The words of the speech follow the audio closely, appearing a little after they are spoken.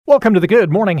Welcome to the Good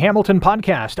Morning Hamilton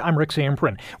podcast. I'm Rick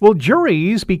Samprin. Will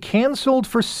juries be canceled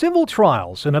for civil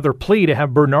trials? Another plea to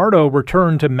have Bernardo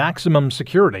return to maximum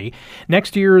security.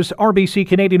 Next year's RBC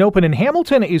Canadian Open in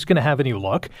Hamilton is going to have a new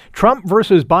look. Trump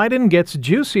versus Biden gets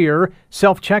juicier.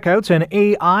 Self-checkouts and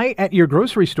AI at your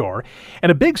grocery store. And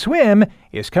a big swim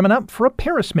is coming up for a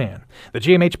Paris man. The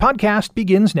GMH podcast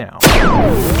begins now.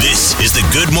 This is the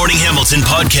Good Morning Hamilton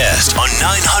podcast on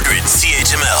 900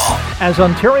 CHML. As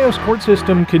Ontario's court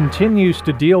system continues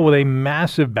to deal with a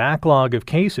massive backlog of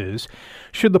cases,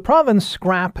 should the province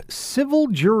scrap civil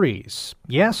juries?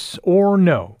 Yes or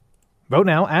no? Vote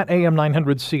now at AM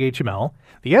 900 CHML.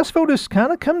 The yes vote has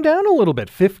kind of come down a little bit.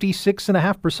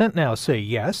 56.5% now say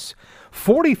yes.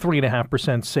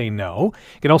 43.5% say no.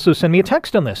 You can also send me a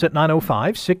text on this at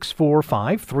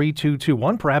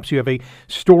 905-645-3221. Perhaps you have a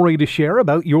story to share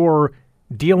about your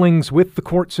dealings with the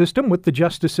court system, with the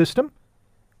justice system.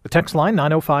 The text line,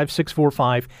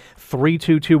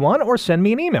 905-645-3221, or send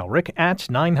me an email, rick at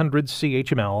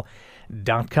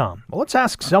 900chml.com. Well, let's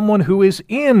ask someone who is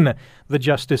in the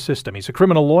justice system. He's a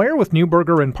criminal lawyer with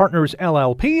Neuberger and Partners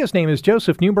LLP. His name is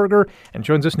Joseph Neuberger and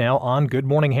joins us now on Good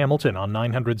Morning Hamilton on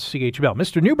 900 CHML.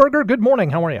 Mr. Neuberger, good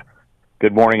morning. How are you?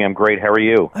 Good morning. I'm great. How are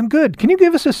you? I'm good. Can you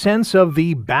give us a sense of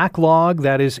the backlog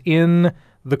that is in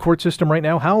the court system right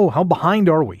now? How behind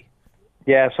are we?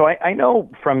 Yeah, so I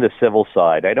know from the civil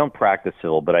side, I don't practice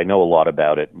civil, but I know a lot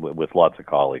about it with lots of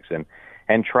colleagues. And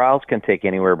trials can take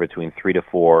anywhere between 3 to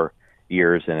 4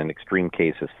 years, and in extreme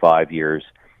cases, 5 years.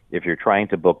 If you're trying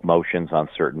to book motions on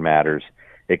certain matters,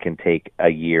 it can take a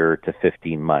year to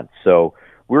 15 months. So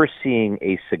we're seeing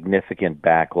a significant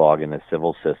backlog in the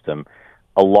civil system,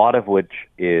 a lot of which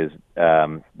is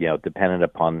dependent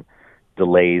upon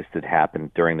delays that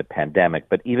happened during the pandemic.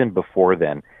 But even before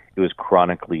then, it was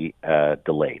chronically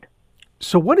delayed.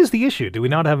 So what is the issue? Do we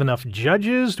not have enough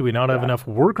judges? Do we not have enough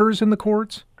workers in the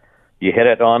courts? You hit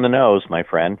it on the nose, my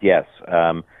friend. Yes.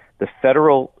 The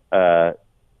federal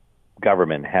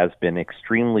government has been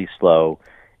extremely slow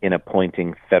in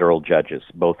appointing federal judges,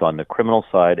 both on the criminal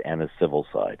side and the civil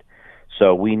side.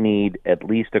 So we need, at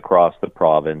least across the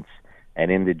province and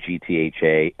in the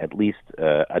GTHA, at least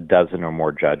a dozen or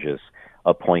more judges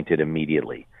appointed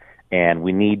immediately. And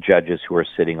we need judges who are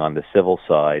sitting on the civil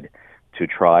side to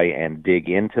try and dig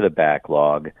into the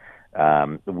backlog.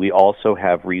 We also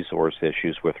have resource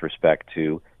issues with respect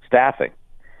to staffing.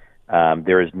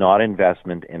 There is not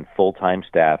investment in full-time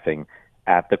staffing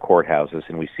at the courthouses,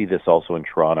 and we see this also in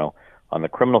Toronto. On the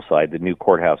criminal side, the new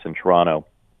courthouse in Toronto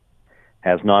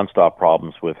has nonstop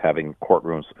problems with having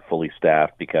courtrooms fully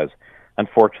staffed because,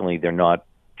 unfortunately, they're not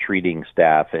treating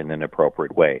staff in an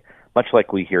appropriate way, much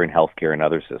like we hear in healthcare and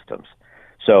other systems.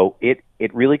 So it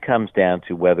really comes down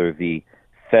to whether the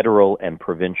federal and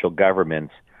provincial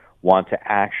governments want to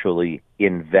actually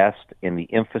invest in the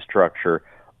infrastructure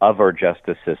of our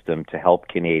justice system to help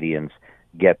Canadians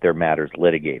get their matters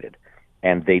litigated.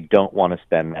 And they don't want to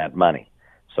spend that money.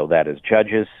 So that is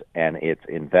judges, and it's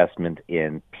investment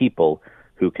in people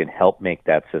who can help make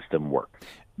that system work.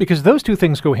 Because those two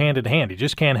things go hand in hand. You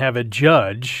just can't have a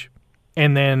judge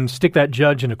and then stick that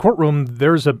judge in a courtroom.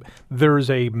 There's a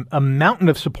mountain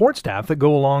of support staff that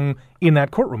go along in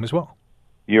that courtroom as well.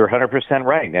 You're 100%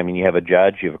 right. I mean, you have a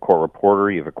judge, you have a court reporter,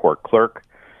 you have a court clerk,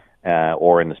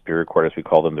 or in the Superior Court, as we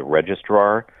call them, the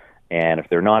registrar. And if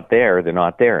they're not there, they're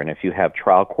not there. And if you have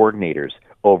trial coordinators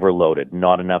overloaded,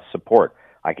 not enough support.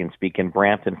 I can speak in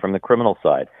Brampton from the criminal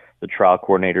side. The trial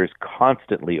coordinator is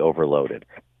constantly overloaded,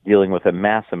 dealing with a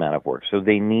mass amount of work. So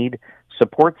they need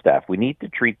support staff. We need to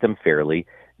treat them fairly,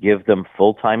 give them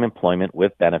full-time employment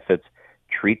with benefits,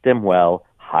 treat them well,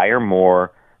 hire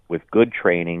more with good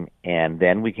training, and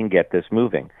then we can get this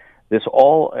moving. This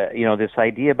all, this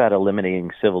idea about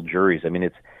eliminating civil juries, I mean,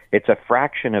 it's a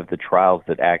fraction of the trials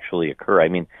that actually occur. I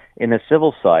mean, in the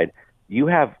civil side, you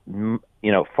have,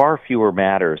 far fewer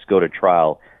matters go to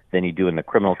trial than you do in the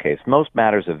criminal case. Most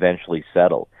matters eventually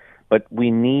settle, but we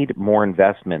need more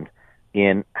investment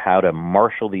in how to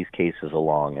marshal these cases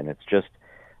along. And it's just,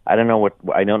 I don't know what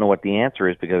the answer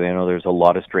is, because I know there's a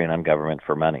lot of strain on government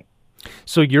for money.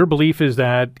 So your belief is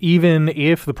that even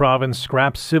if the province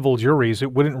scraps civil juries,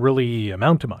 it wouldn't really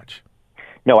amount to much?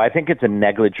 No, I think it's a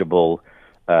negligible,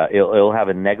 it'll have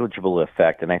a negligible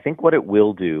effect. And I think what it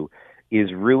will do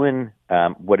is ruin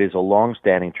what is a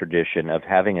long-standing tradition of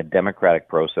having a democratic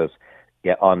process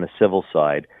on the civil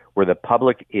side where the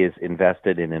public is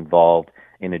invested and involved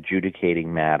in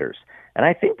adjudicating matters. And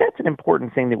I think that's an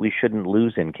important thing that we shouldn't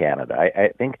lose in Canada. I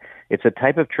think it's a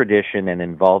type of tradition and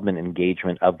involvement,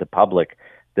 engagement of the public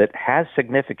that has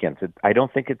significance. I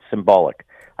don't think it's symbolic.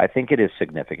 I think it is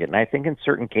significant. And I think in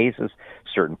certain cases,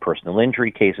 certain personal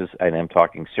injury cases, and I'm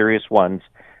talking serious ones,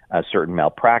 certain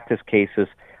malpractice cases,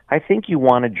 I think you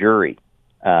want a jury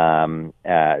to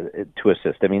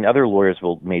assist. I mean, other lawyers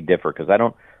may differ because I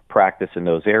don't practice in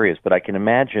those areas, but I can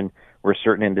imagine where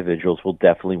certain individuals will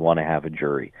definitely want to have a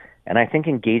jury. And I think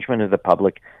engagement of the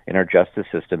public in our justice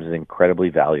system is incredibly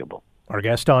valuable. Our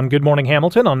guest on Good Morning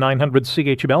Hamilton on 900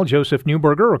 CHML, Joseph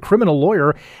Newberger, a criminal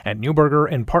lawyer at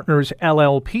Newberger and Partners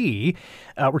LLP.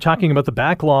 We're talking about the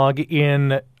backlog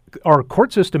in our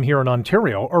court system here in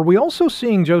Ontario. Are we also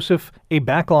seeing, Joseph, a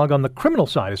backlog on the criminal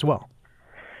side as well?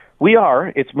 We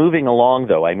are. It's moving along,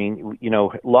 though. I mean,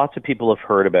 lots of people have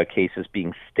heard about cases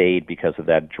being stayed because of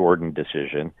that Jordan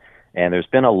decision. And there's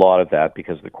been a lot of that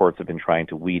because the courts have been trying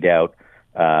to weed out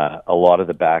a lot of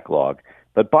the backlog.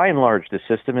 But by and large, the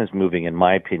system is moving, in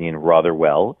my opinion, rather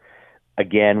well.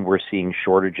 Again, we're seeing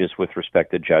shortages with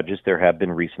respect to judges. There have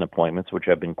been recent appointments which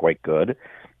have been quite good.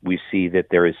 We see that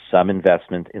there is some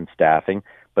investment in staffing,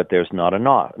 but there's not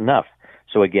enough.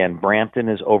 So again, Brampton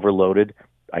is overloaded.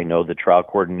 I know the trial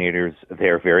coordinators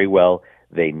there very well.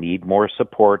 They need more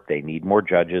support. They need more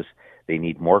judges. They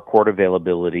need more court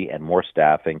availability and more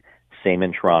staffing. Same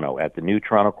in Toronto. At the new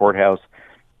Toronto courthouse,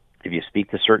 if you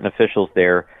speak to certain officials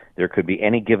there could be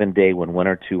any given day when 1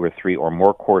 or 2 or 3 or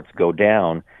more courts go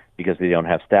down because they don't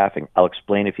have staffing. I'll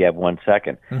explain if you have 1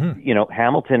 second. Mm-hmm.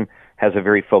 Hamilton has a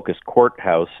very focused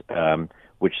courthouse,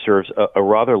 which serves a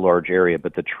rather large area,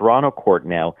 but the Toronto court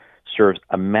now serves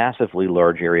a massively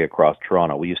large area across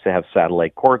Toronto. We used to have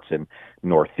satellite courts in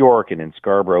North York and in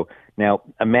Scarborough. Now,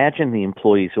 imagine the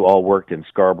employees who all worked in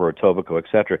Scarborough, Etobicoke,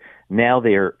 etc. Now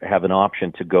they have an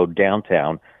option to go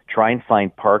downtown, try and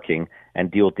find parking, and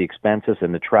deal with the expenses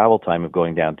and the travel time of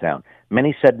going downtown.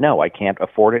 Many said, no, I can't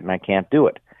afford it and I can't do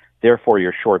it. Therefore,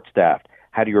 you're short-staffed.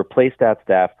 How do you replace that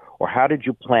staff, or how did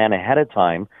you plan ahead of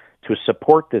time to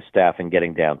support this staff in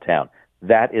getting downtown?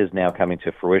 That is now coming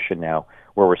to fruition now,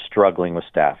 where we're struggling with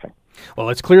staffing. Well,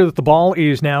 it's clear that the ball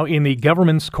is now in the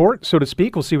government's court, so to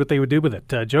speak. We'll see what they would do with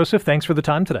it. Joseph, thanks for the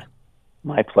time today.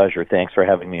 My pleasure. Thanks for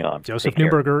having me on. Joseph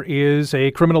Newberger is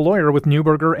a criminal lawyer with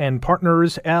Newberger and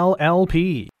Partners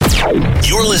LLP.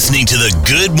 You're listening to the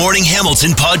Good Morning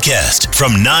Hamilton podcast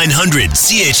from 900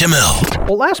 CHML.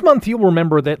 Well, last month you'll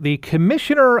remember that the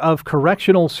Commissioner of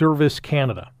Correctional Service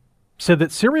Canada said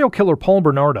that serial killer Paul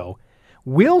Bernardo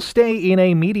will stay in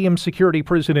a medium security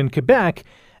prison in Quebec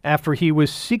after he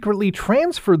was secretly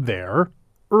transferred there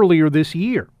earlier this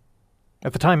year.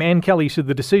 At the time, Ann Kelly said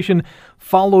the decision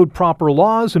followed proper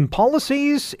laws and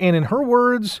policies, and in her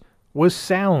words, was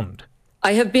sound.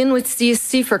 I have been with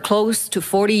CSC for close to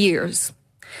 40 years,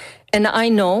 and I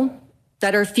know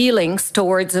that our feelings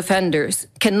towards offenders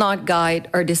cannot guide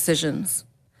our decisions.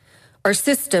 Our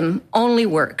system only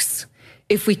works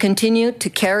if we continue to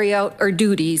carry out our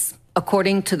duties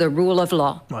according to the rule of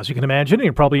law. Well, as you can imagine,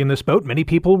 you're probably in this boat, many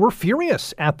people were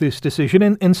furious at this decision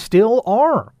and still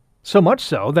are. So much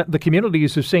so that the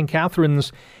communities of St.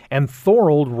 Catharines and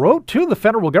Thorold wrote to the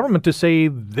federal government to say,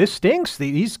 this stinks,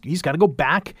 he's got to go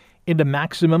back into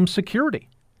maximum security.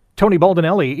 Tony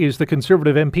Baldinelli is the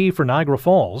Conservative MP for Niagara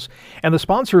Falls and the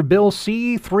sponsor of Bill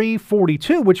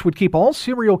C-342, which would keep all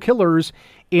serial killers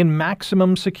in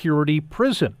maximum security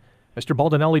prison. Mr.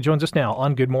 Baldinelli joins us now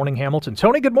on Good Morning Hamilton.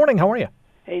 Tony, good morning. How are you?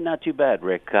 Hey, not too bad,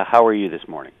 Rick. How are you this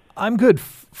morning? I'm good.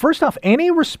 First off,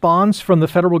 any response from the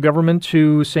federal government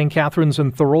to St. Catharines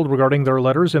and Thorold regarding their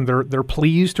letters and their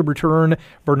pleas to return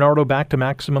Bernardo back to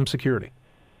maximum security?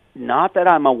 Not that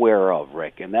I'm aware of,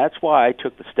 Rick, and that's why I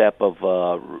took the step of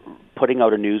putting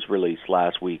out a news release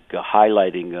last week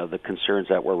highlighting the concerns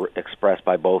that were expressed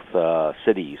by both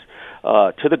cities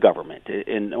to the government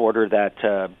in order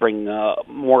that bring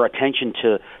more attention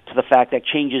to the fact that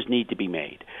changes need to be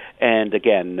made. And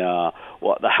again, the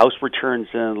House returns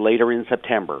later in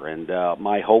September, and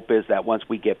my hope is that once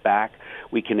we get back,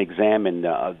 we can examine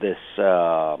this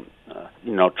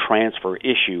transfer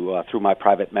issue through my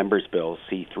private member's bill,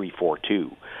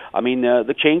 C-342. I mean,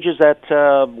 the changes that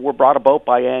were brought about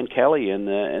by Ann Kelly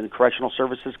and Correctional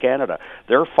Services Canada,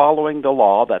 they're following the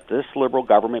law that this Liberal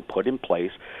government put in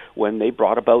place when they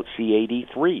brought about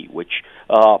C-83, which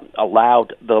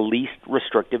allowed the least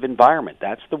restrictive environment.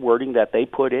 That's the wording that they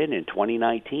put in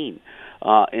 2019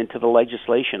 into the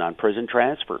legislation on prison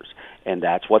transfers, and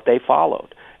that's what they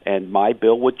followed. And my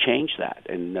bill would change that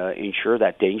and ensure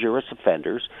that dangerous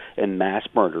offenders and mass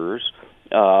murderers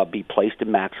be placed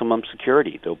in maximum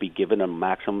security. They'll be given a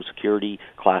maximum security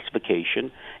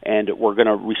classification, and we're going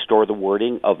to restore the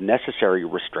wording of necessary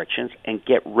restrictions and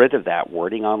get rid of that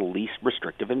wording on least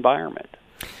restrictive environment.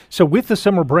 So with the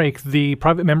summer break, the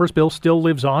private members bill still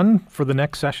lives on for the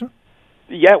next session?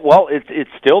 Yeah, well,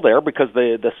 it's still there because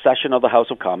the session of the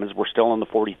House of Commons, we're still in the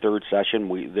 43rd session.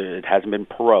 It hasn't been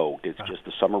prorogued. It's just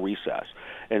a summer recess.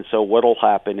 And so what will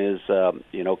happen is, come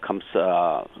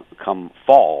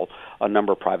fall, a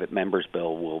number of private members'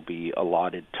 bill will be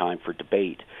allotted time for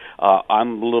debate.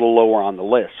 I'm a little lower on the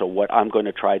list, so what I'm going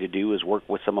to try to do is work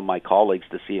with some of my colleagues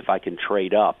to see if I can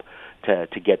trade up to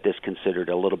get this considered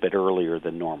a little bit earlier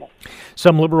than normal.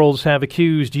 Some Liberals have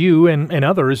accused you and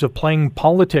others of playing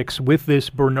politics with this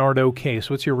Bernardo case.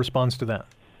 What's your response to that?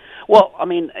 Well, I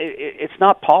mean, it's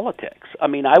not politics. I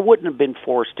mean, I wouldn't have been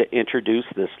forced to introduce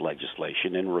this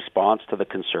legislation in response to the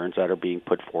concerns that are being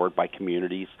put forward by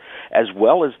communities, as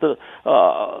well as the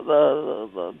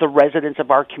residents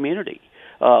of our community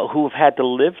who have had to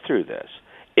live through this,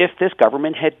 if this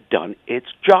government had done its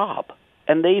job,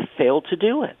 and they failed to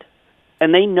do it.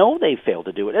 And they know they failed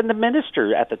to do it. And the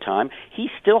minister at the time, he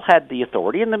still had the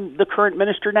authority, and the current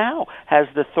minister now has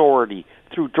the authority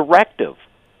through directive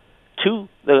to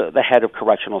the head of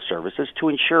correctional services to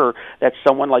ensure that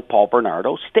someone like Paul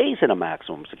Bernardo stays in a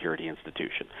maximum security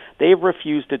institution. They've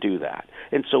refused to do that.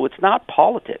 And so it's not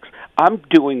politics. I'm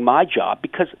doing my job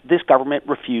because this government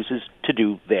refuses to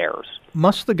do theirs.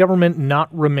 Must the government not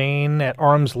remain at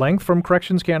arm's length from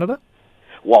Corrections Canada?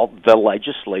 Well, the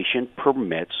legislation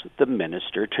permits the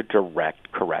minister to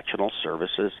direct Correctional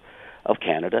Services of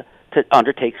Canada to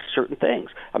undertake certain things.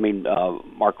 I mean,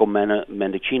 Marco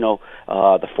Mendicino,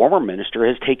 the former minister,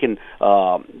 has taken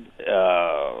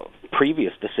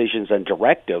previous decisions and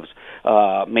directives,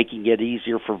 making it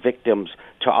easier for victims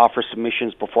to offer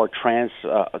submissions before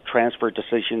transfer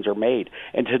decisions are made,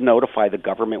 and to notify the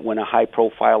government when a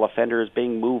high-profile offender is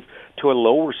being moved to a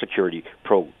lower security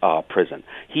prison.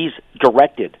 He's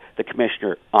directed the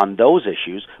commissioner on those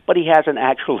issues, but he hasn't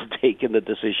actually taken the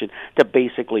decision to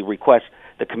basically request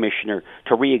the commissioner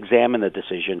to re-examine the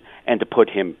decision and to put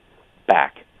him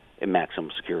back in maximum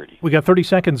security. We got 30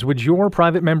 seconds. Would your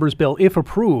private member's bill, if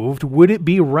approved, would it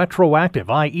be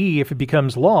retroactive? I.e., if it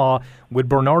becomes law, would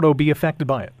Bernardo be affected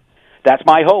by it? That's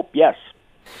my hope, yes.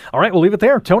 All right, we'll leave it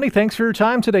there. Tony, thanks for your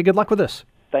time today. Good luck with this.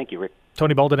 Thank you, Rick.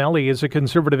 Tony Baldinelli is a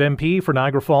Conservative MP for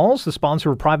Niagara Falls, the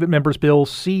sponsor of Private Member's Bill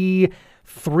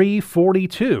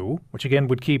C-342, which again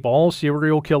would keep all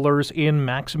serial killers in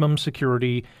maximum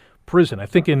security prison. I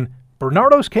think in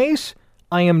Bernardo's case,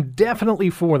 I am definitely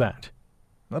for that.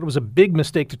 That was a big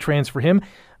mistake to transfer him.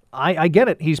 I get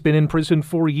it. He's been in prison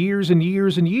for years and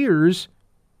years and years,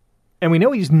 and we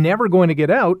know he's never going to get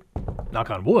out, knock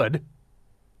on wood.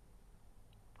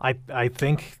 I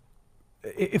think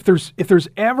if there's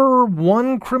ever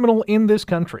one criminal in this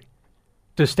country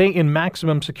to stay in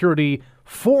maximum security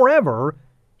forever,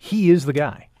 he is the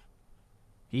guy.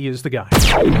 He is the guy.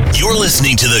 You're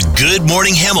listening to the Good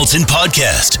Morning Hamilton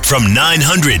podcast from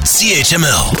 900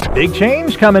 CHML. Big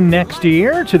change coming next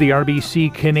year to the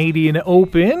RBC Canadian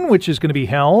Open, which is going to be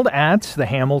held at the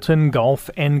Hamilton Golf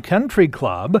and Country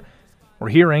Club. We're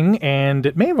hearing, and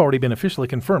it may have already been officially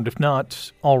confirmed, if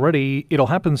not already, it'll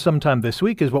happen sometime this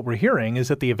week, is what we're hearing, is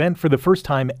that the event for the first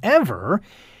time ever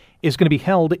is going to be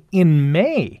held in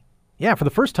May. Yeah, for the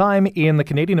first time in the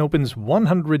Canadian Open's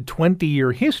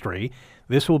 120-year history,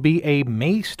 this will be a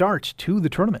May start to the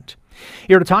tournament.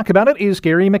 Here to talk about it is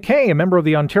Gary McKay, a member of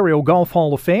the Ontario Golf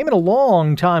Hall of Fame and a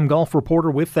long-time golf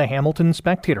reporter with the Hamilton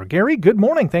Spectator. Gary, good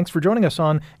morning. Thanks for joining us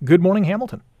on Good Morning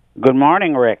Hamilton. Good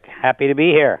morning, Rick. Happy to be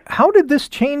here. How did this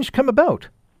change come about?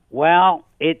 Well,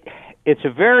 it's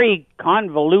a very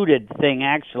convoluted thing,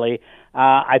 actually.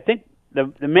 I think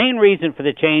the main reason for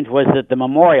the change was that the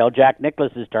Memorial, Jack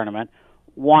Nicklaus's tournament,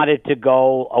 wanted to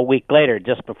go a week later,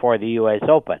 just before the U.S.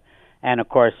 Open. And, of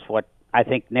course, what I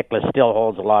think Nicklaus still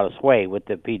holds a lot of sway with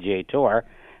the PGA Tour,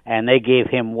 and they gave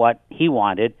him what he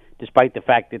wanted, despite the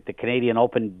fact that the Canadian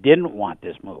Open didn't want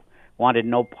this move, wanted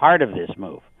no part of this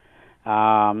move.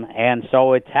 And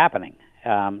so it's happening,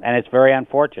 and it's very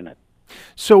unfortunate.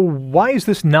 So why is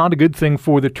this not a good thing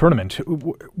for the tournament?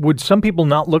 Would some people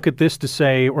not look at this to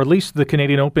say, or at least the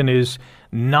Canadian Open is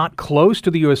not close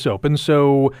to the U.S. Open,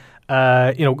 so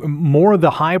more of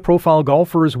the high-profile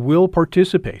golfers will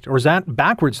participate? Or is that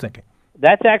backwards thinking?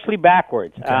 That's actually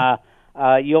backwards. Okay.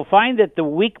 You'll find that the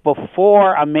week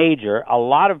before a major, a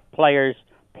lot of players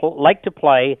like to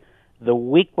play the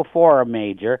week before a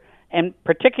major, and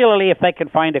particularly if they can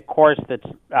find a course that's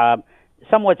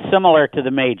somewhat similar to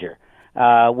the major,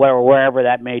 wherever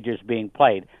that major is being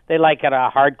played. They like it a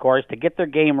hard course to get their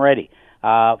game ready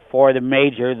for the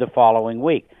major the following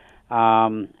week.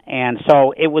 And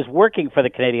so it was working for the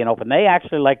Canadian Open. They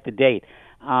actually liked the date.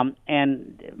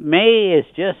 And May is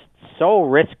just so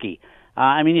risky.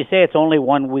 You say it's only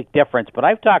 1 week difference, but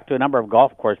I've talked to a number of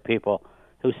golf course people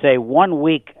who say 1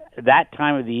 week that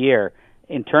time of the year,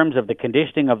 in terms of the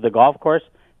conditioning of the golf course,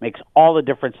 makes all the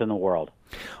difference in the world.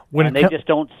 And they just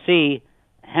don't see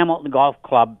Hamilton Golf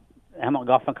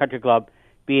and Country Club,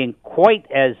 being quite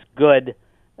as good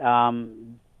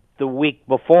the week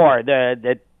before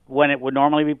when it would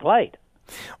normally be played.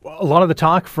 Well, a lot of the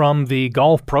talk from the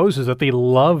golf pros is that they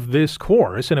love this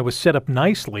course, and it was set up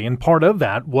nicely. And part of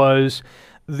that was,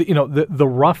 the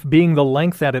rough being the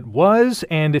length that it was.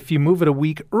 And if you move it a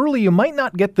week early, you might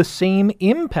not get the same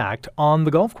impact on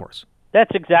the golf course.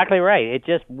 That's exactly right. It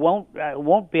just won't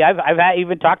be. I've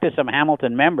even talked to some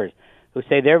Hamilton members who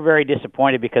say they're very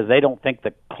disappointed because they don't think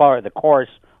the course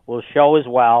will show as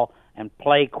well and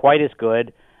play quite as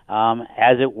good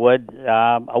as it would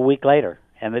a week later.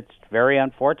 And it's very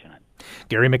unfortunate.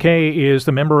 Gary McKay is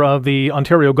the member of the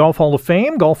Ontario Golf Hall of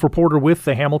Fame, golf reporter with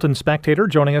the Hamilton Spectator,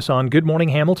 joining us on Good Morning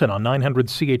Hamilton on 900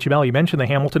 CHML. You mentioned the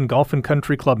Hamilton Golf and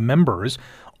Country Club members.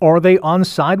 Are they on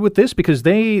side with this? Because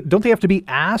don't they have to be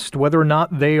asked whether or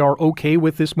not they are okay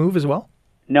with this move as well?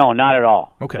 No, not at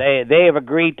all. Okay. They have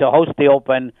agreed to host the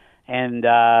Open, and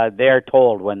they're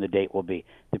told when the date will be.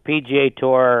 The PGA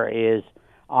Tour is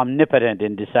omnipotent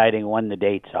in deciding when the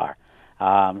dates are.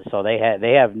 So they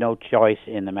have no choice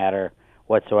in the matter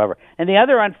whatsoever. And the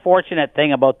other unfortunate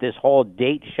thing about this whole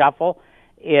date shuffle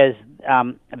is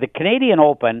the Canadian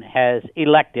Open has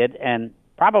elected, and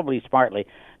probably smartly,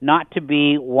 not to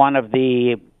be one of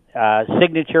the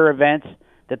signature events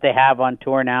that they have on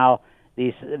tour now.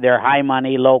 They're high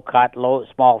money, low cut,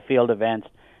 small field events.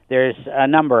 There's a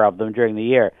number of them during the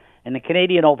year, and the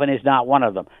Canadian Open is not one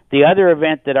of them. The other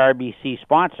event that RBC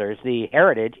sponsors, the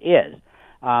Heritage, is.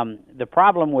 The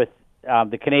problem with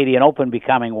the Canadian Open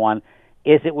becoming one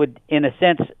is it would, in a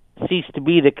sense, cease to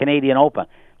be the Canadian Open,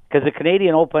 because the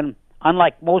Canadian Open,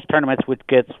 unlike most tournaments which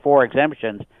gets 4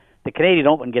 exemptions, the Canadian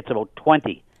Open gets about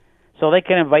 20. So they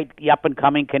can invite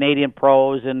up-and-coming Canadian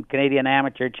pros and Canadian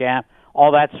amateur champ,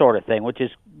 all that sort of thing, which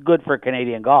is good for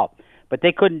Canadian golf. But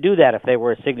they couldn't do that if they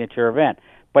were a signature event.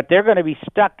 But they're going to be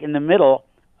stuck in the middle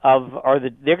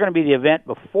they're going to be the event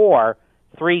before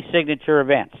 3 signature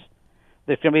events.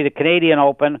 There's going to be the Canadian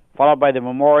Open, followed by the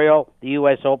Memorial, the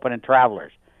U.S. Open, and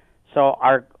Travelers. So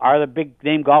are the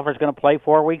big-name golfers going to play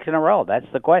 4 weeks in a row? That's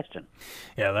the question.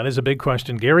 Yeah, that is a big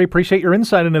question. Gary, appreciate your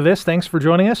insight into this. Thanks for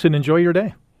joining us, and enjoy your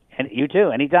day. And you too,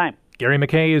 anytime. Gary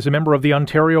McKay is a member of the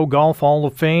Ontario Golf Hall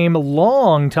of Fame, a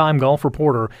long-time golf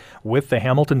reporter with the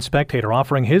Hamilton Spectator,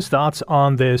 offering his thoughts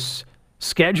on this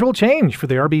schedule change for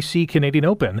the RBC Canadian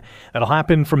Open. That'll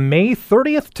happen from May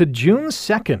 30th to June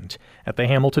 2nd at the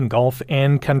Hamilton Golf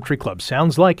and Country Club.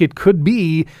 Sounds like it could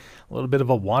be a little bit of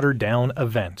a watered-down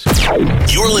event.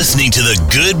 You're listening to the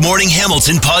Good Morning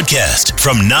Hamilton podcast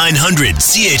from 900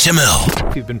 CHML.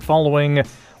 If you've been following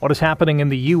what is happening in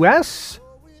the U.S.,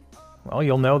 well,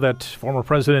 you'll know that former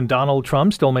President Donald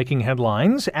Trump still making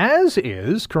headlines, as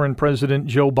is current President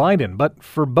Joe Biden. But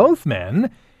for both men,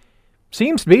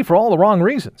 seems to be for all the wrong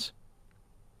reasons.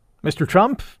 Mr.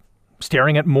 Trump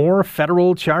staring at more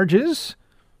federal charges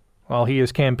while he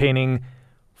is campaigning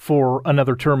for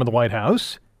another term of the White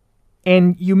House.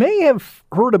 And you may have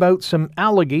heard about some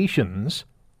allegations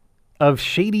of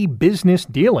shady business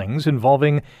dealings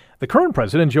involving the current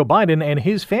president, Joe Biden, and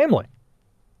his family.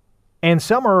 And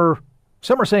some are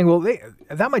saying, well,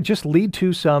 that might just lead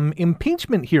to some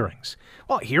impeachment hearings.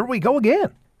 Well, here we go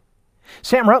again.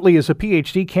 Sam Rutley is a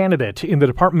PhD candidate in the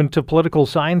Department of Political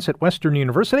Science at Western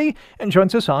University and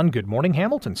joins us on Good Morning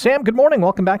Hamilton. Sam, good morning.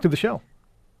 Welcome back to the show.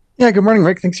 Yeah, good morning,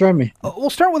 Rick. Thanks for having me.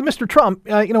 We'll start with Mr. Trump,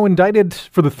 indicted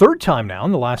for the third time now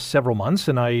in the last several months,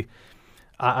 and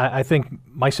I think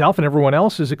myself and everyone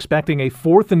else is expecting a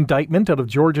fourth indictment out of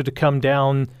Georgia to come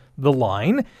down the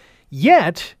line.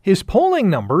 Yet, his polling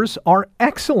numbers are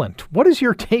excellent. What is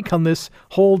your take on this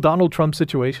whole Donald Trump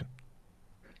situation?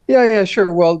 Yeah,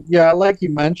 sure. Well, yeah, like you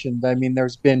mentioned, I mean,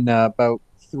 there's been about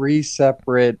 3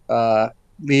 separate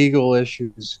legal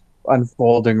issues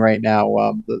unfolding right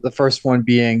now. The first one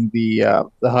being the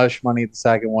hush money, the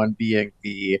second one being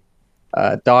the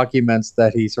documents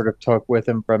that he sort of took with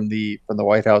him from the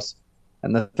White House,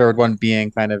 and the third one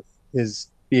being kind of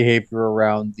his behavior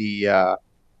around the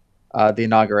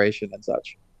inauguration and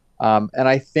such. And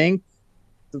I think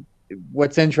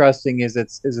what's interesting is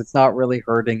it's not really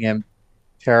hurting him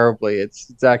terribly.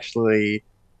 It's actually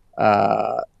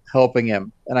helping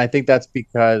him, and I think that's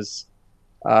because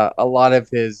a lot of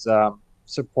his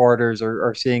supporters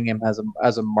are seeing him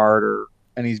as a martyr,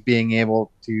 and he's being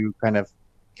able to kind of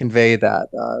convey that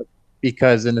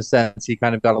because in a sense he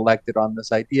kind of got elected on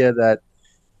this idea that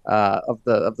of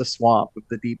the swamp, of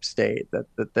the deep state,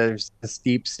 that there's this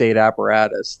deep state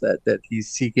apparatus that he's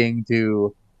seeking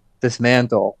to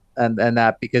dismantle, and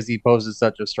that because he poses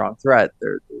such a strong threat,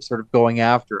 they're sort of going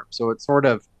after him. So it sort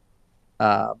of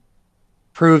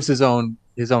proves his own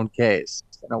case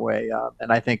in a way,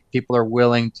 and I think people are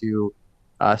willing to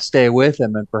stay with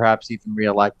him and perhaps even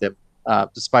reelect him,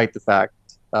 despite the fact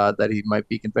that he might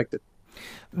be convicted.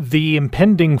 The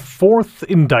impending fourth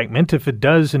indictment, if it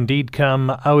does indeed come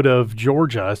out of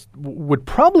Georgia, would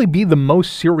probably be the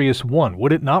most serious one,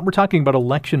 would it not? We're talking about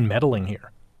election meddling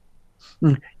here.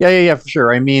 Yeah, for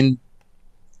sure. I mean,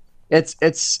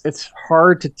 it's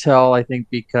hard to tell, I think,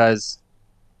 because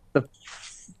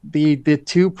the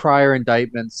two prior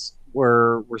indictments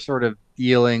were sort of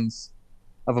dealings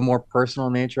of a more personal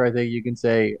nature. I think you can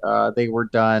say they were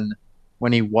done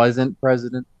when he wasn't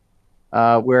president.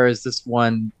 Whereas this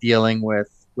one dealing with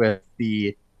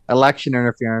the election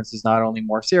interference is not only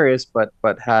more serious, but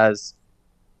has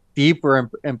deeper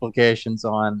implications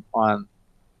on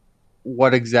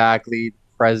what exactly the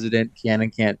president can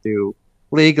and can't do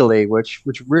legally, which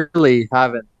really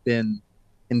haven't been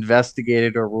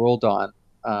investigated or ruled on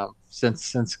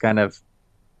since kind of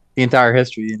the entire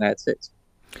history of the United States.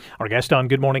 Our guest on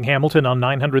Good Morning Hamilton on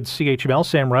 900 CHML,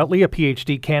 Sam Routley, a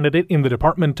PhD candidate in the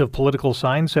Department of Political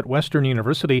Science at Western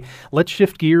University. Let's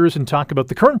shift gears and talk about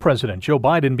the current president, Joe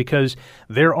Biden, because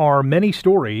there are many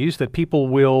stories that people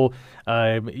will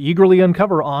eagerly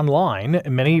uncover online,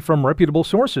 many from reputable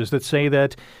sources that say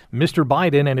that Mr.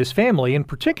 Biden and his family, in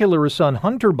particular his son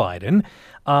Hunter Biden,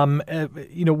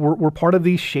 were part of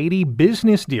these shady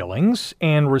business dealings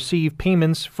and received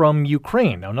payments from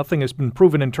Ukraine. Now, nothing has been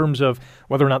proven in terms of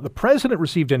whether or not the president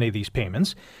received any of these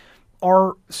payments.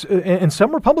 And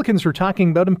some Republicans are talking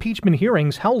about impeachment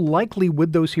hearings. How likely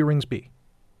would those hearings be?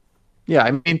 Yeah,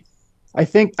 I mean, I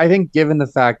think given the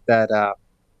fact that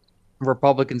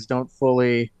Republicans don't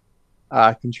fully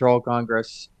control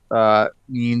Congress,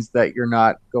 means that you're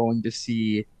not going to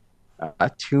see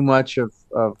too much of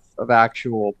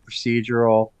actual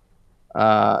procedural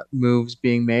moves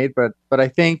being made, but I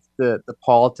think the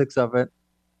politics of it,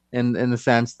 in the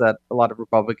sense that a lot of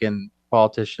Republican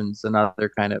politicians and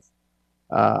other kind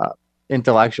of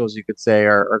intellectuals, you could say,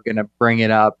 are going to bring it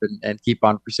up and keep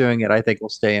on pursuing it, I think will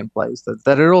stay in place.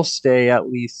 That it'll stay at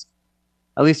least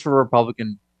for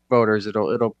Republican voters,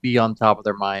 it'll be on top of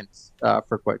their minds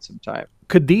for quite some time.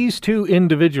 Could these two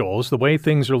individuals, the way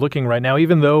things are looking right now,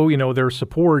 even though, their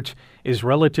support is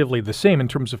relatively the same in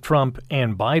terms of Trump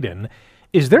and Biden,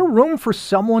 is there room for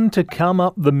someone to come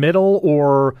up the middle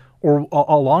or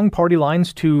along party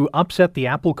lines to upset the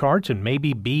apple cart and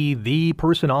maybe be the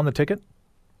person on the ticket?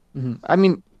 Mm-hmm. I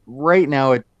mean, right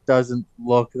now it doesn't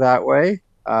look that way.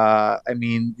 I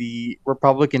mean, the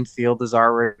Republican field is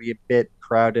already a bit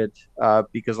crowded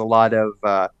because a lot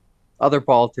of other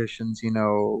politicians,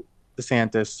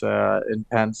 DeSantis and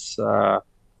Pence,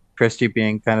 Christie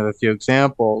being kind of a few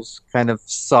examples, kind of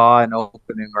saw an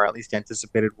opening, or at least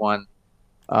anticipated one,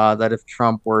 that if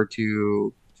Trump were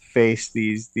to face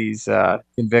these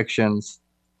convictions,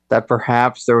 that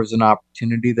perhaps there was an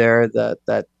opportunity there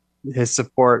that his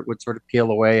support would sort of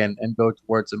peel away and go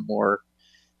towards a more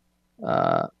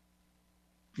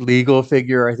legal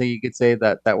figure. I think you could say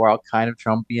that while kind of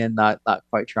Trumpian, not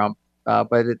quite Trump,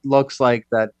 but it looks like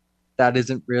that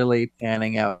isn't really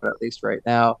panning out, at least right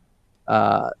now.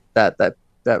 That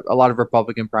a lot of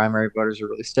Republican primary voters are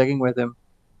really sticking with him.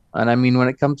 And I mean, when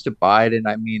it comes to Biden,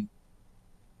 I mean,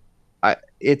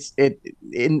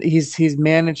 he's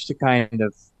managed to kind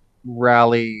of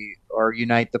rally or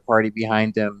unite the party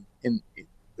behind him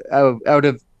out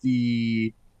of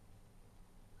the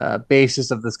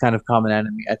basis of this kind of common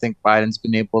enemy. I think Biden's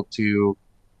been able to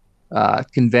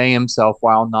convey himself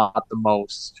while not the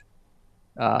most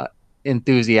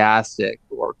enthusiastic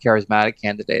or charismatic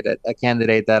candidate, a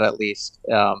candidate that at least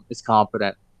is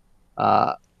competent,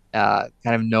 kind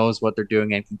of knows what they're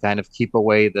doing and can kind of keep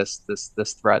away this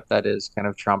threat that is kind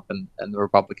of Trump and the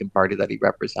Republican Party that he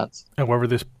represents. However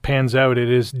this pans out, it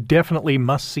is definitely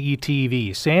must-see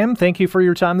TV. Sam, thank you for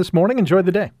your time this morning. Enjoy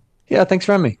the day. Yeah, thanks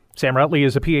for having me. Sam Routley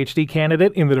is a PhD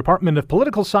candidate in the Department of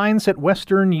Political Science at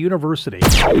Western University.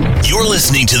 You're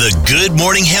listening to the Good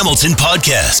Morning Hamilton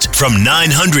podcast from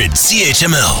 900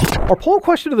 CHML. Our poll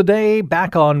question of the day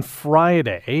back on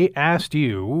Friday asked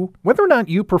you whether or not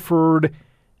you preferred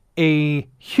a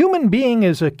human being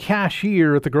as a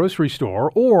cashier at the grocery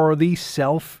store or the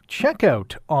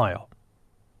self-checkout aisle.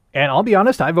 And I'll be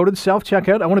honest, I voted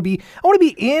self-checkout. I want to be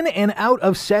in and out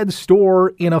of said store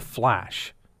in a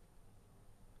flash.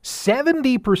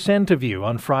 70% of you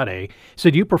on Friday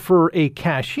said you prefer a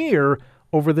cashier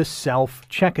over the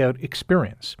self-checkout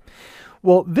experience.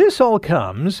 Well, this all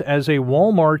comes as a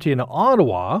Walmart in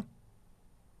Ottawa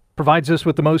provides us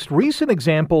with the most recent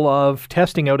example of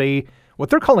testing out what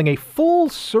they're calling a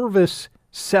full-service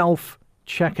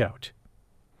self-checkout.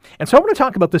 And so I want to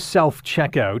talk about the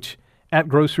self-checkout at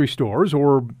grocery stores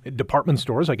or department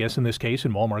stores, I guess in this case,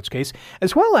 in Walmart's case,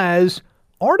 as well as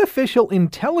artificial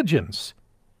intelligence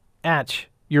at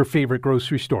your favorite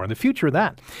grocery store and the future of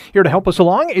that. Here to help us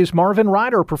along is Marvin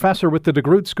Ryder, professor with the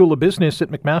DeGroote School of Business at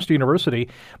McMaster University.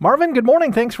 Marvin, good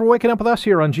morning. Thanks for waking up with us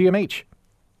here on GMH.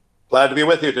 Glad to be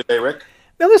with you today, Rick.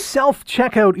 Now, this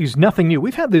self-checkout is nothing new.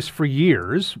 We've had this for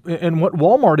years, and what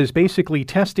Walmart is basically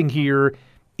testing here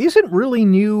isn't really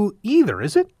new either,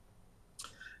 is it?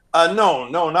 No,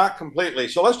 not completely.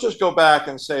 So let's just go back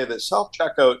and say that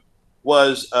self-checkout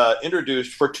was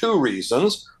introduced for two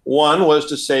reasons. One was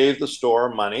to save the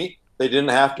store money. They didn't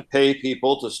have to pay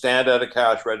people to stand at a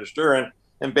cash register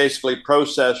and basically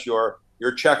process your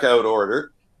checkout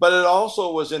order. But it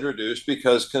also was introduced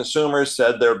because consumers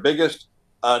said their biggest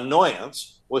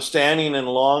annoyance was standing in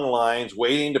long lines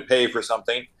waiting to pay for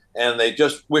something, and they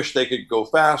just wish they could go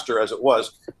faster as it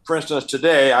was. For instance,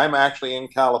 today I'm actually in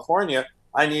California.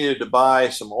 I needed to buy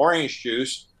some orange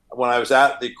juice. When I was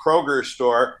at the Kroger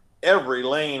store, every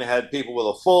lane had people with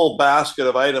a full basket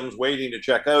of items waiting to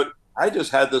check out. I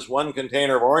just had this one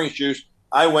container of orange juice.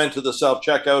 I went to the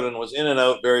self-checkout and was in and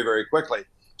out very, very quickly.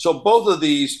 So both of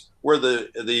these were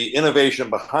the innovation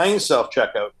behind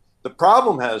self-checkout. The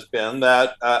problem has been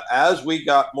that as we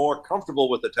got more comfortable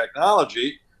with the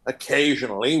technology,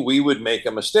 occasionally we would make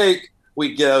a mistake.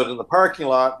 We'd get out in the parking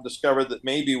lot and discover that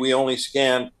maybe we only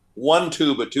scanned one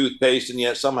tube of toothpaste and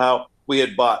yet somehow we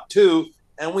had bought two.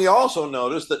 And we also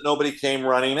noticed that nobody came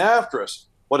running after us.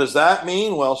 What does that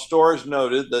mean? Well, stores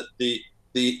noted that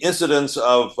the incidence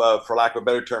of, for lack of a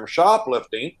better term,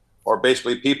 shoplifting, or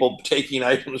basically people taking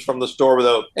items from the store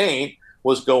without paying,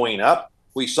 was going up.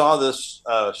 We saw this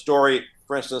story,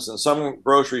 for instance, in some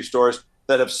grocery stores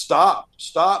that have stopped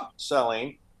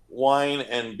selling wine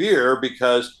and beer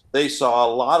because they saw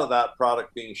a lot of that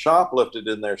product being shoplifted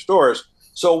in their stores.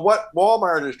 So what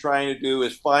Walmart is trying to do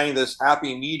is find this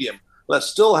happy medium. Let's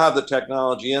still have the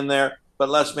technology in there, but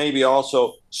let's maybe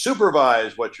also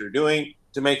supervise what you're doing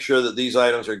to make sure that these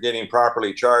items are getting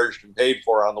properly charged and paid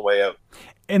for on the way out.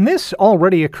 And this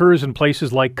already occurs in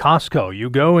places like Costco. You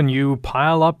go and you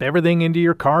pile up everything into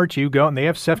your cart. You go, and they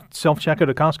have self-checkout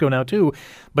at Costco now too.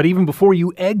 But even before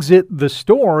you exit the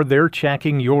store, they're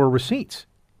checking your receipts.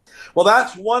 Well,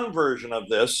 that's one version of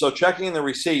this. So checking the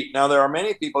receipt. Now, there are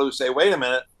many people who say, wait a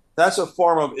minute, that's a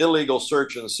form of illegal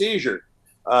search and seizure.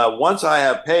 Once I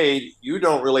have paid, you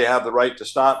don't really have the right to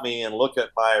stop me and look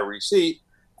at my receipt.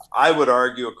 I would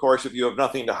argue, of course, if you have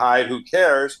nothing to hide, who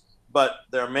cares? But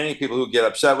there are many people who get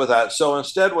upset with that. So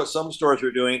instead, what some stores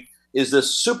are doing is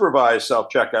this supervised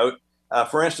self-checkout.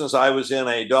 For instance, I was in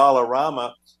a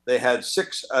Dollarama. They had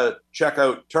 6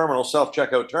 self-checkout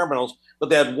terminals, but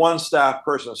they had one staff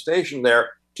person stationed there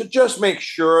to just make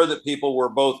sure that people were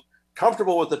both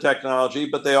comfortable with the technology,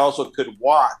 but they also could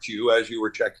watch you as you were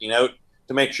checking out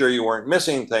to make sure you weren't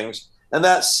missing things. And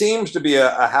that seems to be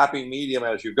a happy medium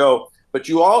as you go. But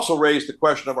you also raised the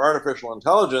question of artificial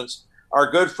intelligence. Our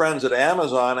good friends at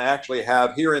Amazon actually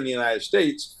have here in the United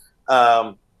States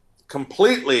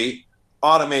completely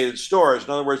automated stores. In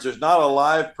other words, there's not a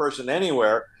live person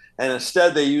anywhere, and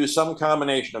instead they use some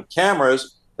combination of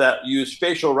cameras that use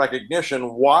facial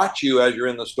recognition, watch you as you're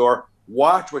in the store,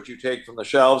 watch what you take from the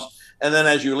shelves, and then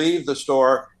as you leave the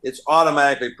store, it's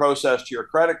automatically processed to your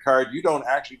credit card. You don't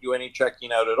actually do any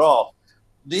checking out at all.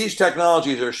 These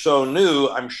technologies are so new,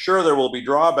 I'm sure there will be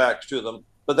drawbacks to them,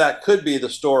 but that could be the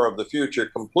store of the future,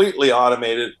 completely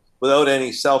automated without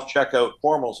any self-checkout,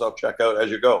 formal self-checkout as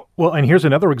you go. Well, and here's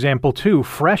another example too.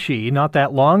 Freshie, not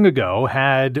that long ago,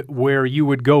 had where you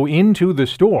would go into the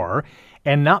store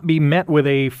and not be met with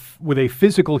a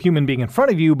physical human being in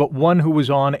front of you, but one who was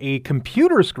on a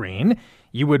computer screen.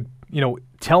 You would,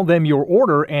 tell them your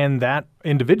order, and that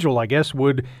individual, I guess,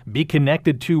 would be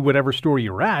connected to whatever store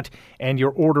you're at, and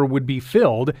your order would be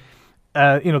filled.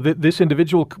 This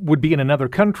individual would be in another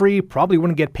country, probably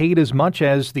wouldn't get paid as much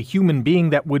as the human being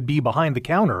that would be behind the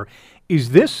counter. Is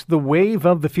this the wave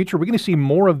of the future? We're going to see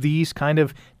more of these kind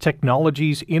of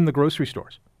technologies in the grocery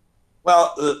stores.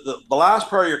 Well, the last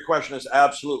part of your question is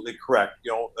absolutely correct.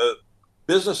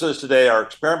 Businesses today are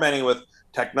experimenting with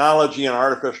technology and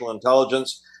artificial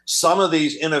intelligence. Some of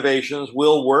these innovations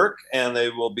will work and they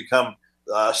will become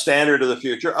standard of the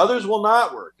future. Others will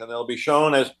not work, and they'll be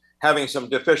shown as having some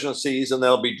deficiencies and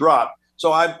they'll be dropped.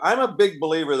 So I'm a big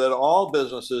believer that all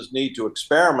businesses need to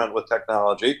experiment with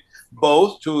technology,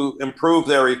 both to improve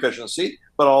their efficiency,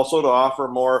 but also to offer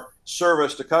more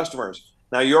service to customers.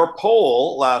 Now, your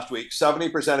poll last week,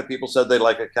 70% of people said they'd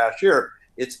like a cashier.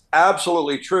 It's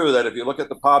absolutely true that if you look at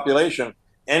the population,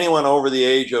 anyone over the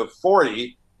age of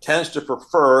 40 tends to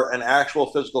prefer an actual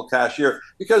physical cashier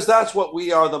because that's what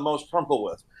we are the most comfortable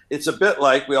with. It's a bit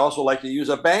like we also like to use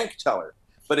a bank teller.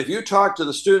 But if you talk to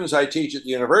the students I teach at the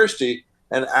university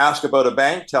and ask about a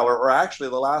bank teller, or actually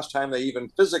the last time they even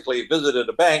physically visited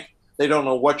a bank, they don't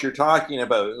know what you're talking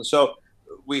about. And so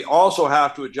we also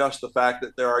have to adjust the fact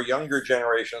that there are younger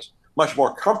generations much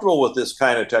more comfortable with this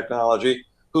kind of technology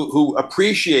who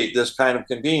appreciate this kind of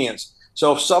convenience.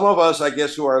 So some of us, I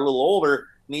guess, who are a little older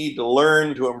need to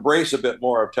learn to embrace a bit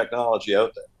more of technology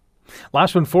out there.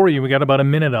 Last one for you. We got about a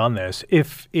minute on this.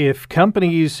 If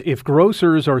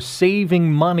grocers are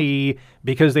saving money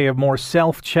because they have more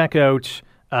self-checkout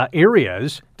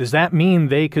areas, does that mean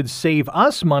they could save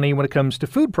us money when it comes to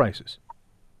food prices?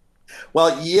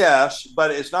 Well, yes,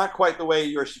 but it's not quite the way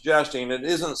you're suggesting. It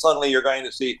isn't suddenly you're going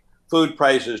to see food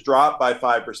prices drop by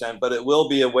 5%, but it will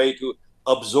be a way to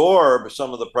absorb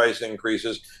some of the price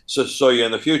increases so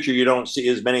in the future you don't see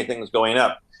as many things going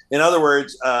up. In other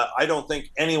words, I don't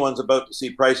think anyone's about to see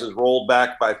prices rolled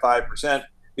back by 5%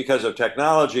 because of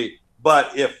technology.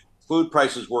 But if food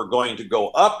prices were going to go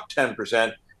up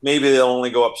 10%, maybe they'll only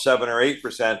go up 7 or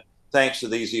 8% thanks to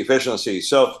these efficiencies.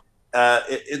 So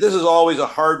this is always a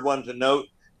hard one to note.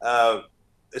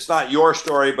 It's not your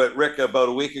story, but Rick, about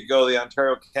a week ago, the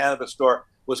Ontario Cannabis Store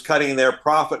was cutting their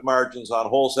profit margins on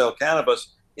wholesale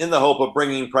cannabis in the hope of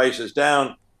bringing prices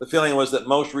down. The feeling was that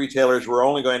most retailers were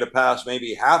only going to pass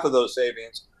maybe half of those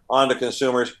savings on to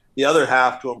consumers, the other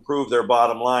half to improve their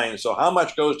bottom line. So how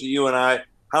much goes to you and I?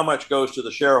 How much goes to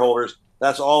the shareholders?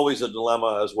 That's always a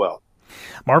dilemma as well.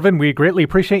 Marvin, we greatly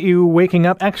appreciate you waking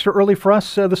up extra early for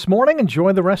us this morning.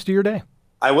 Enjoy the rest of your day.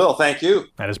 I will. Thank you.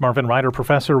 That is Marvin Ryder,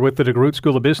 professor with the DeGroote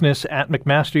School of Business at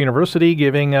McMaster University,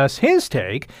 giving us his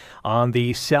take on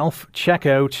the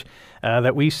self-checkout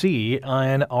that we see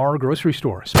in our grocery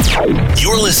stores.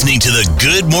 You're listening to the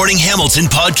Good Morning Hamilton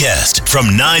podcast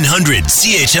from 900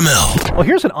 CHML. Well,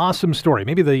 here's an awesome story,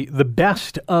 maybe the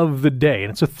best of the day.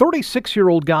 And it's a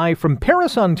 36-year-old guy from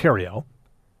Paris, Ontario,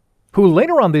 who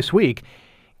later on this week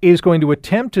is going to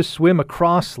attempt to swim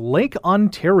across Lake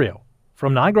Ontario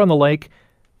from Niagara-on-the-Lake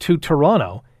to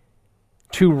Toronto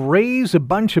to raise a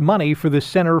bunch of money for the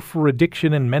Centre for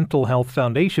Addiction and Mental Health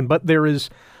Foundation. But there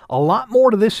is a lot more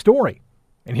to this story.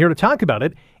 And here to talk about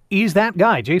it is that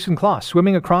guy, Jason Kloss,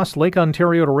 swimming across Lake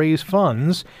Ontario to raise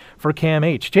funds for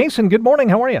CAMH. Jason, good morning.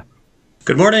 How are you?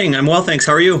 Good morning. I'm well, thanks.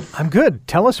 How are you? I'm good.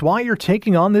 Tell us why you're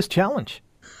taking on this challenge.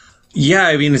 Yeah,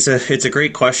 I mean, it's a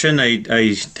great question.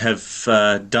 I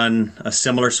have done a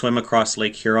similar swim across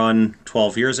Lake Huron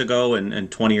 12 years ago, and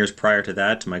 20 years prior to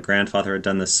that, my grandfather had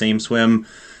done the same swim.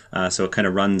 So it kind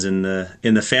of runs in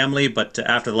the family. But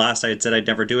after the last, I had said I'd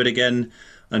never do it again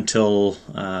until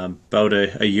about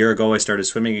a year ago. I started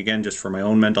swimming again just for my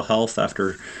own mental health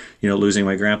after, losing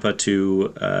my grandpa to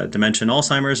dementia and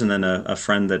Alzheimer's, and then a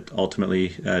friend that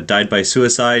ultimately died by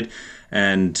suicide,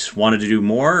 and wanted to do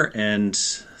more and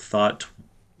thought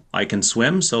I can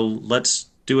swim, so let's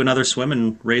do another swim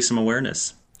and raise some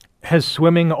awareness. Has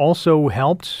swimming also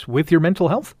helped with your mental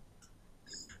health?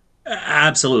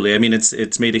 Absolutely. I mean,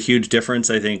 it's made a huge difference.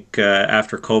 I think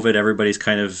after COVID, everybody's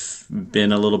kind of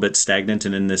been a little bit stagnant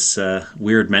and in this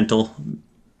weird mental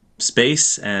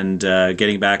space, and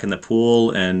getting back in the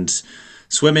pool and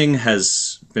swimming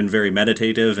has been very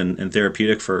meditative and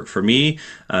therapeutic for me,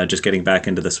 just getting back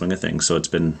into the swing of things. So it's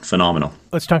been phenomenal.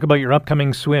 Let's talk about your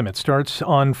upcoming swim. It starts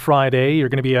on Friday. You're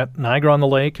going to be at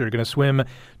Niagara-on-the-Lake. You're going to swim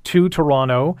to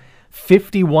Toronto,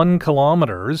 51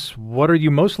 kilometers. What are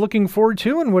you most looking forward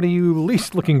to, and what are you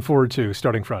least looking forward to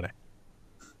starting Friday?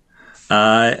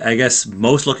 I guess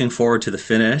most looking forward to the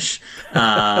finish,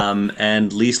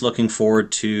 and least looking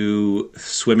forward to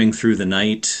swimming through the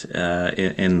night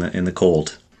in the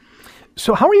cold.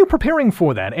 So how are you preparing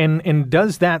for that? And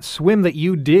does that swim that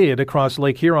you did across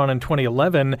Lake Huron in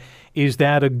 2011, is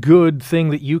that a good thing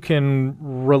that you can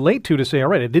relate to say, all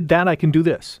right, I did that, I can do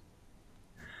this?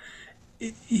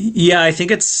 Yeah, I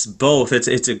think it's both.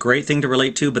 It's a great thing to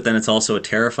relate to, but then it's also a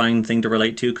terrifying thing to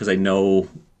relate to because I know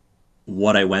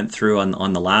what I went through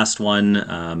on the last one.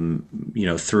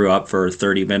 Threw up for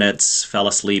 30 minutes, fell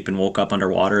asleep and woke up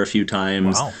underwater a few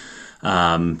times.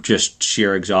 Wow. Just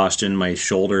sheer exhaustion. My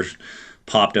shoulders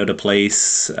popped out of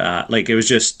place.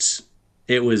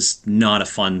 It was not a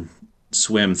fun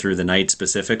swim through the night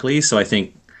specifically. So I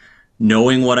think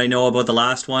knowing what I know about the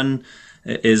last one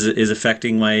is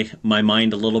affecting my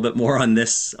mind a little bit more on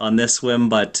this swim.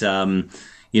 But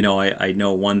I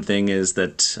know one thing is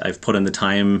that I've put in the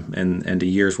time and a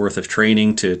year's worth of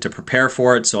training to prepare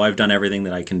for it. So I've done everything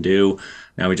that I can do.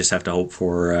 Now we just have to hope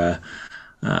for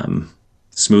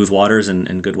smooth waters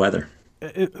and good weather.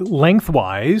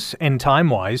 Lengthwise and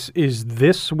time-wise, is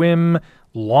this swim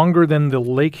longer than the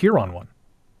Lake Huron one?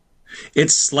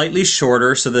 It's slightly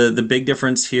shorter. So the big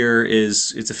difference here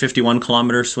is it's a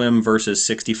 51-kilometer swim versus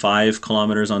 65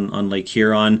 kilometers on Lake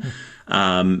Huron.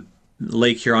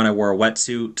 Lake Huron, I wore a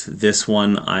wetsuit. This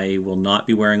one, I will not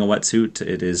be wearing a wetsuit.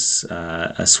 It is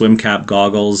a swim cap,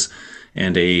 goggles,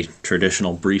 and a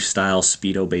traditional brief-style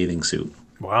Speedo bathing suit.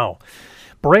 Wow.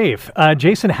 Brave.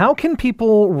 Jason, how can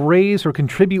people raise or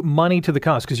contribute money to the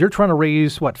cause? Because you're trying to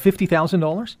raise,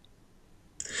 $50,000?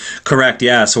 Correct,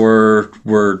 yeah. So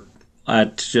we're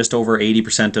at just over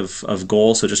 80% of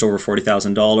goal, so just over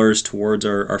 $40,000 towards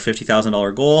our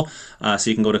 $50,000 goal. So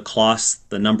you can go to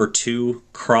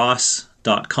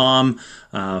cross2cross.com,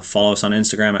 follow us on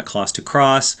Instagram at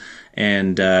cross2cross,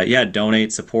 and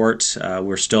donate, support.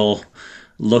 We're still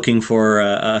looking for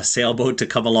a sailboat to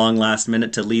come along last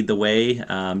minute to lead the way,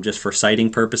 just for sighting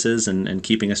purposes and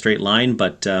keeping a straight line.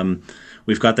 But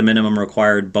we've got the minimum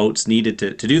required boats needed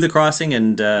to do the crossing,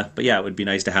 and it would be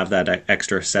nice to have that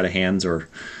extra set of hands or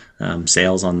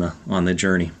sails on the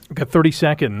journey. We've got 30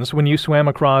 seconds. When you swam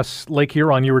across Lake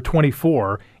Huron, you were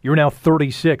 24. You're now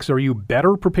 36. Are you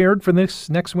better prepared for this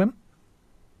next swim?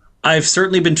 I've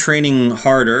certainly been training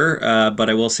harder, but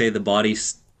I will say the body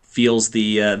feels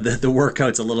the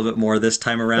workouts a little bit more this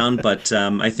time around. But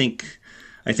I think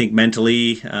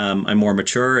mentally I'm more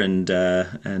mature, and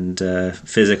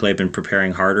physically I've been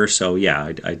preparing harder. So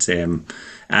yeah, I'd say I'm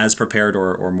as prepared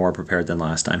or more prepared than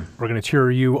last time. We're going to cheer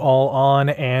you all on,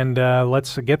 and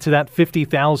let's get to that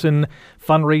 $50,000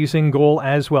 fundraising goal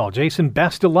as well. Jason,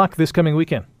 best of luck this coming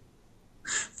weekend.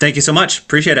 Thank you so much.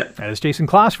 Appreciate it. That is Jason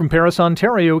Kloss from Paris,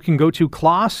 Ontario. You can go to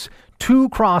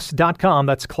Kloss2cross.com.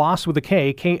 That's Kloss with a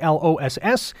K,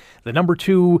 Kloss, the number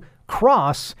 2,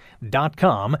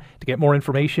 cross.com to get more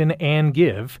information and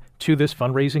give to this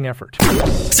fundraising effort.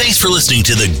 Thanks for listening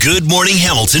to the Good Morning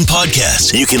Hamilton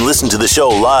podcast. You can listen to the show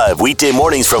live weekday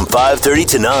mornings from 5:30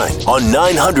 to 9 on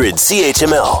 900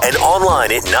 CHML and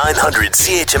online at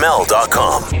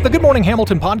 900CHML.com. The Good Morning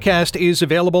Hamilton podcast is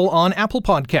available on Apple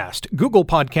Podcast, Google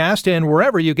Podcast, and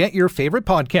wherever you get your favorite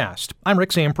podcast. I'm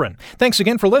Rick Zamprin. Thanks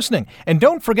again for listening, and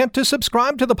don't forget to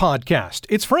subscribe to the podcast.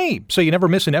 It's free, so you never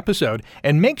miss an episode,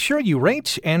 and make sure you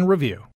rate and review.